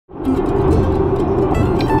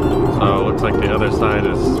looks like the other side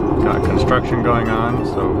has got construction going on,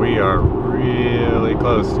 so we are really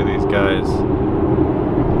close to these guys.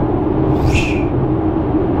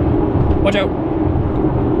 Watch out!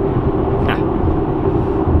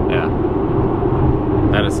 Yeah.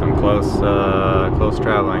 That is some close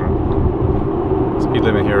traveling. Speed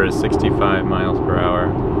limit here is 65 miles per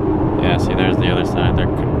hour. Yeah, see, there's the other side. They're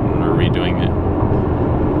redoing it.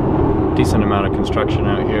 Decent amount of construction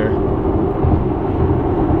out here.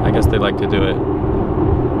 I guess they like to do it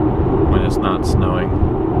when it's not snowing.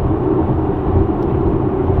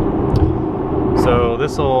 So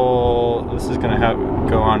this is gonna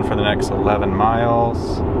go on for the next 11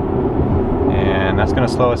 miles, and that's gonna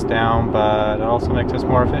slow us down, but it also makes us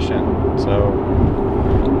more efficient. So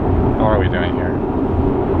how are we doing here?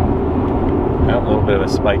 Well, a little bit of a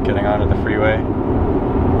spike getting onto the freeway,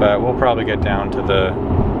 but we'll probably get down to the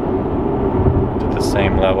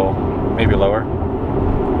same level, maybe lower.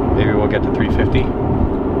 Maybe we'll get to 350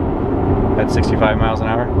 at 65 miles an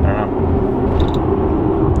hour. I don't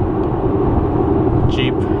know.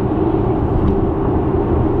 Jeep.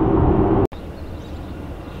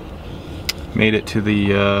 Made it to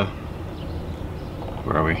the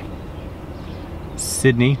where are we?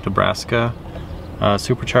 Sydney, Nebraska.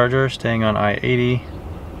 Supercharger, staying on I-80.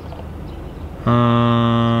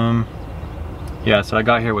 Yeah, so I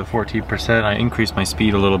got here with 14%. I increased my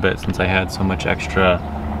speed a little bit since I had so much extra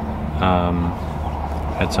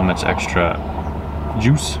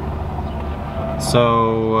juice.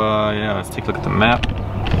 So yeah, let's take a look at the map.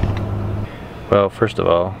 Well, first of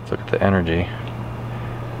all, let's look at the energy.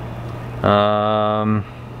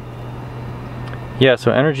 Yeah,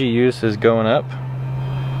 so energy use is going up.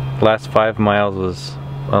 Last 5 miles was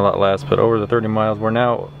a lot less, but over the 30 miles, we're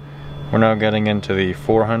now getting into the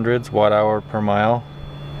 400s watt-hour per mile.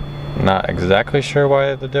 Not exactly sure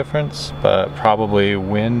why the difference, but probably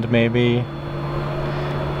wind, maybe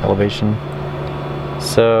elevation.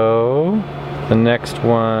 So the next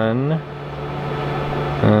one,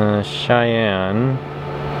 Cheyenne.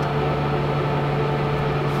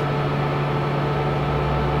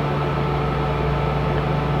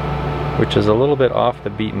 Which is a little bit off the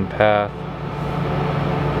beaten path.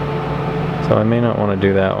 So I may not want to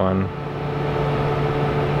do that one.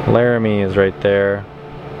 Laramie is right there.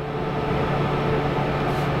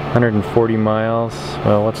 140 miles.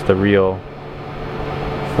 Well, what's the real?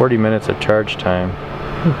 40 minutes of charge time.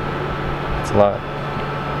 That's a lot.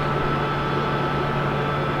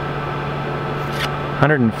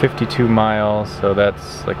 152 miles, so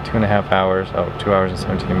that's like 2.5 hours. Oh, 2 hours and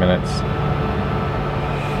 17 minutes.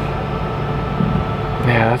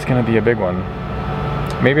 Yeah, that's gonna be a big one.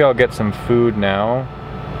 Maybe I'll get some food now.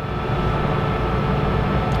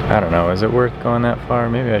 I don't know, is it worth going that far?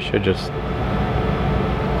 Maybe I should just...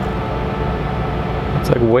 It's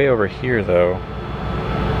like way over here though.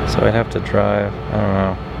 So I'd have to drive, I don't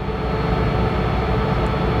know.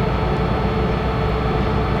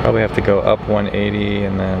 Probably have to go up 180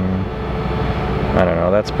 and then... I don't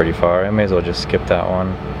know, that's pretty far. I may as well just skip that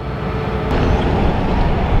one.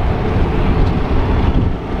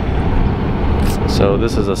 So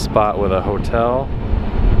this is a spot with a hotel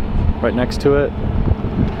right next to it.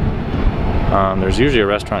 There's usually a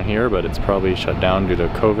restaurant here, but it's probably shut down due to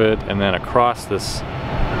COVID. And then across this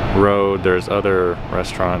road, there's other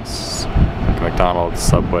restaurants like McDonald's,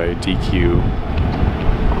 Subway, DQ.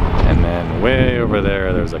 And then way over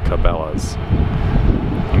there, there's a Cabela's,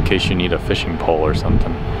 in case you need a fishing pole or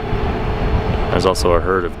something. There's also a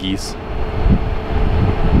herd of geese.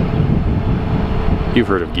 You've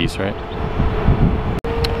heard of geese, right?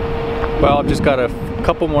 Well, I've just got a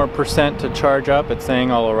couple more percent to charge up. It's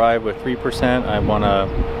saying I'll arrive with 3%. I want to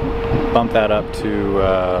bump that up to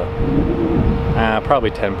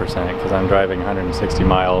probably 10% because I'm driving 160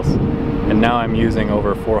 miles. And now I'm using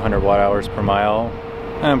over 400 watt hours per mile.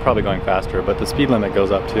 I'm probably going faster, but the speed limit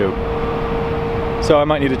goes up too. So I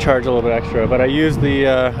might need to charge a little bit extra, but I use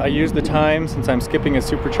the time, since I'm skipping a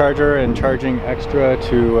supercharger and charging extra,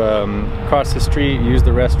 to cross the street, use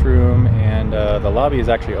the restroom, and the lobby is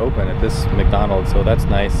actually open at this McDonald's, so that's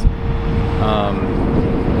nice.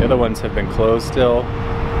 The other ones have been closed still,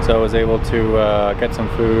 so I was able to get some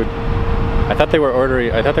food. I thought they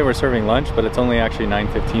were serving lunch, but it's only actually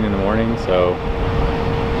 9:15 in the morning, so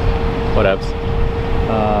whatevs.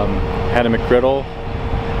 Had a McGriddle,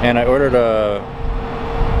 and I ordered a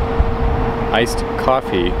iced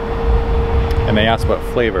coffee, and they asked what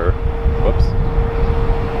flavor. Whoops.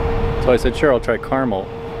 So I said, sure, I'll try caramel.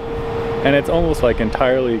 And it's almost like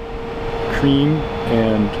entirely cream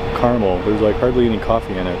and caramel. There's like hardly any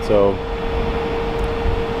coffee in it, so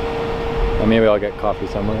maybe I'll get coffee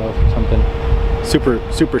somewhere else or something.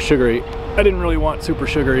 super sugary. I didn't really want super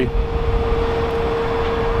sugary.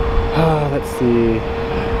 Let's see.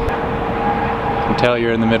 I can tell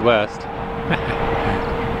you're in the Midwest.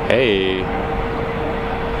 Hey.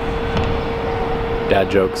 Dad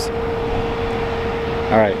jokes.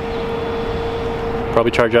 Alright.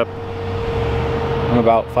 Probably charge up. I'm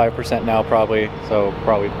about 5% now probably, so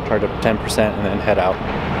probably charge up 10% and then head out.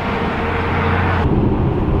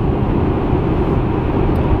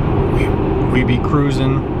 We be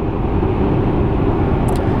cruising.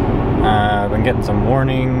 I've been getting some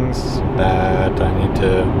warnings that I need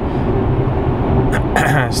to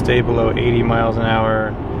stay below 80 miles an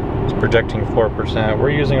hour. It's projecting 4%. We're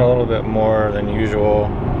using a little bit more than usual.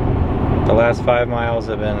 The last 5 miles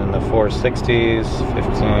have been in the 460s,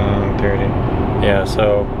 15, 30. Yeah,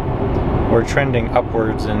 so we're trending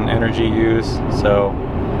upwards in energy use. So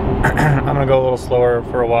I'm gonna go a little slower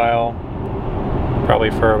for a while, probably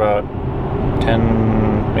for about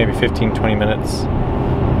 10, maybe 15, 20 minutes,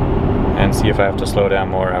 and see if I have to slow down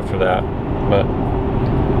more after that. But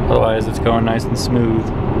otherwise, it's going nice and smooth.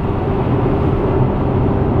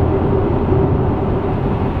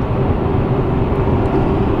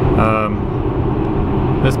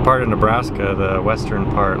 This part of Nebraska, the western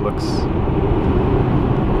part, looks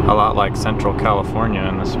a lot like central California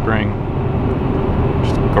in the spring.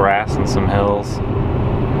 Just grass and some hills.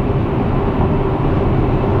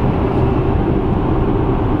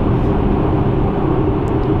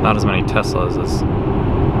 Not as many Teslas as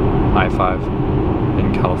I-5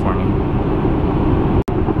 in California.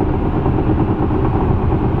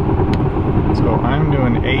 So I'm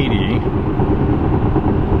doing 80.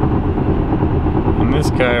 And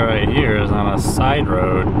this guy right here is on a side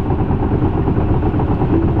road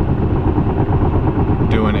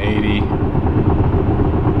doing 80.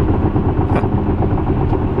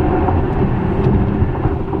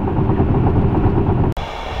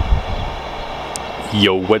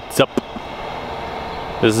 Yo, what's up?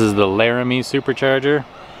 This is the Laramie supercharger.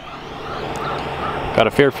 Got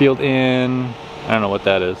a Fairfield Inn. I don't know what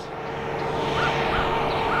that is.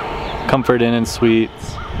 Comfort Inn and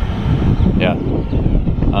Suites. Yeah.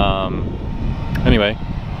 Anyway,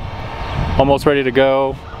 almost ready to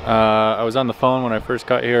go. I was on the phone when I first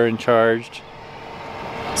got here and charged.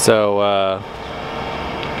 So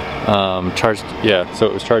charged, yeah, so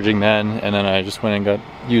it was charging then, and then I just went and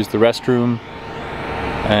used the restroom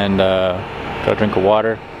and got a drink of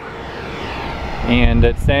water. And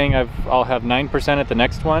it's saying I'll have 9% at the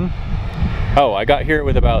next one. Oh, I got here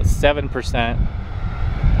with about 7%,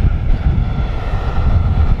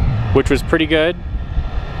 which was pretty good.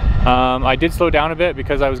 I did slow down a bit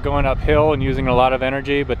because I was going uphill and using a lot of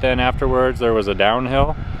energy, but then afterwards there was a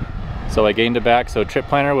downhill, so I gained it back. So trip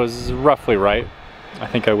planner was roughly right. I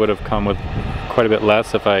think I would have come with quite a bit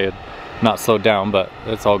less if I had not slowed down, but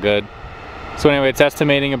it's all good. So anyway, it's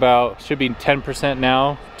estimating about, should be 10%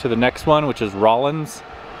 now to the next one, which is Rawlins,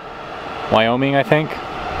 Wyoming, I think.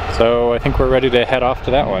 So I think we're ready to head off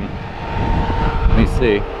to that one. Let me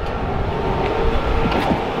see.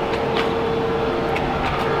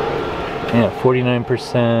 Yeah,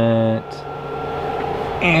 49%,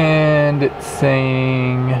 and it's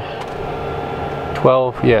saying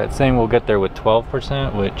 12, yeah, it's saying we'll get there with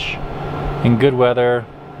 12%, which in good weather,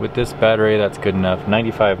 with this battery, that's good enough.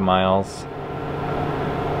 95 miles.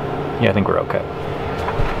 Yeah, I think we're okay.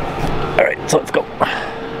 All right, so let's go.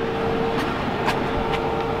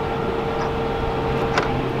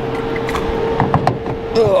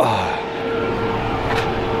 Ugh.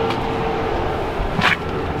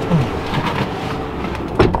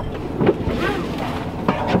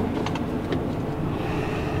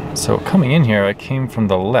 So coming in here, I came from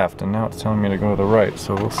the left, and now it's telling me to go to the right,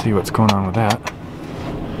 so we'll see what's going on with that.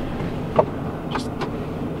 Just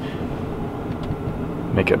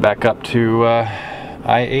make it back up to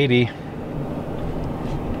I-80.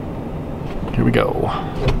 Here we go.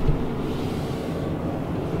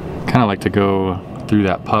 Kind of like to go through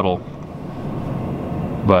that puddle,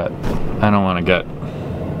 but I don't want to get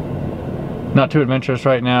not too adventurous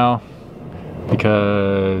right now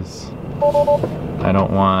because I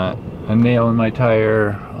don't want a nail in my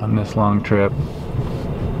tire on this long trip.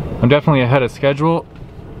 I'm definitely ahead of schedule.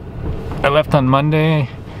 I left on Monday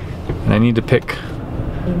and I need to pick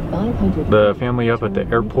the family up at the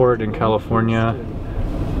airport in California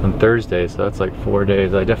on Thursday, so that's like 4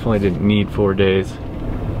 days. I definitely didn't need 4 days,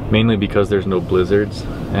 mainly because there's no blizzards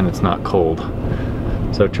and it's not cold.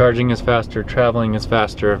 So charging is faster, traveling is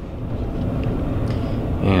faster,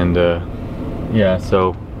 and yeah,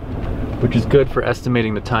 so which is good for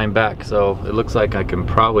estimating the time back. So it looks like I can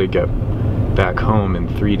probably get back home in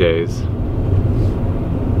 3 days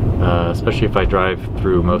especially if I drive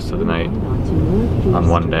through most of the night on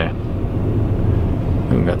one day.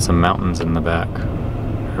 We've got some mountains in the back.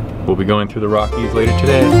 We'll be going through the Rockies later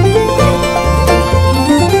today.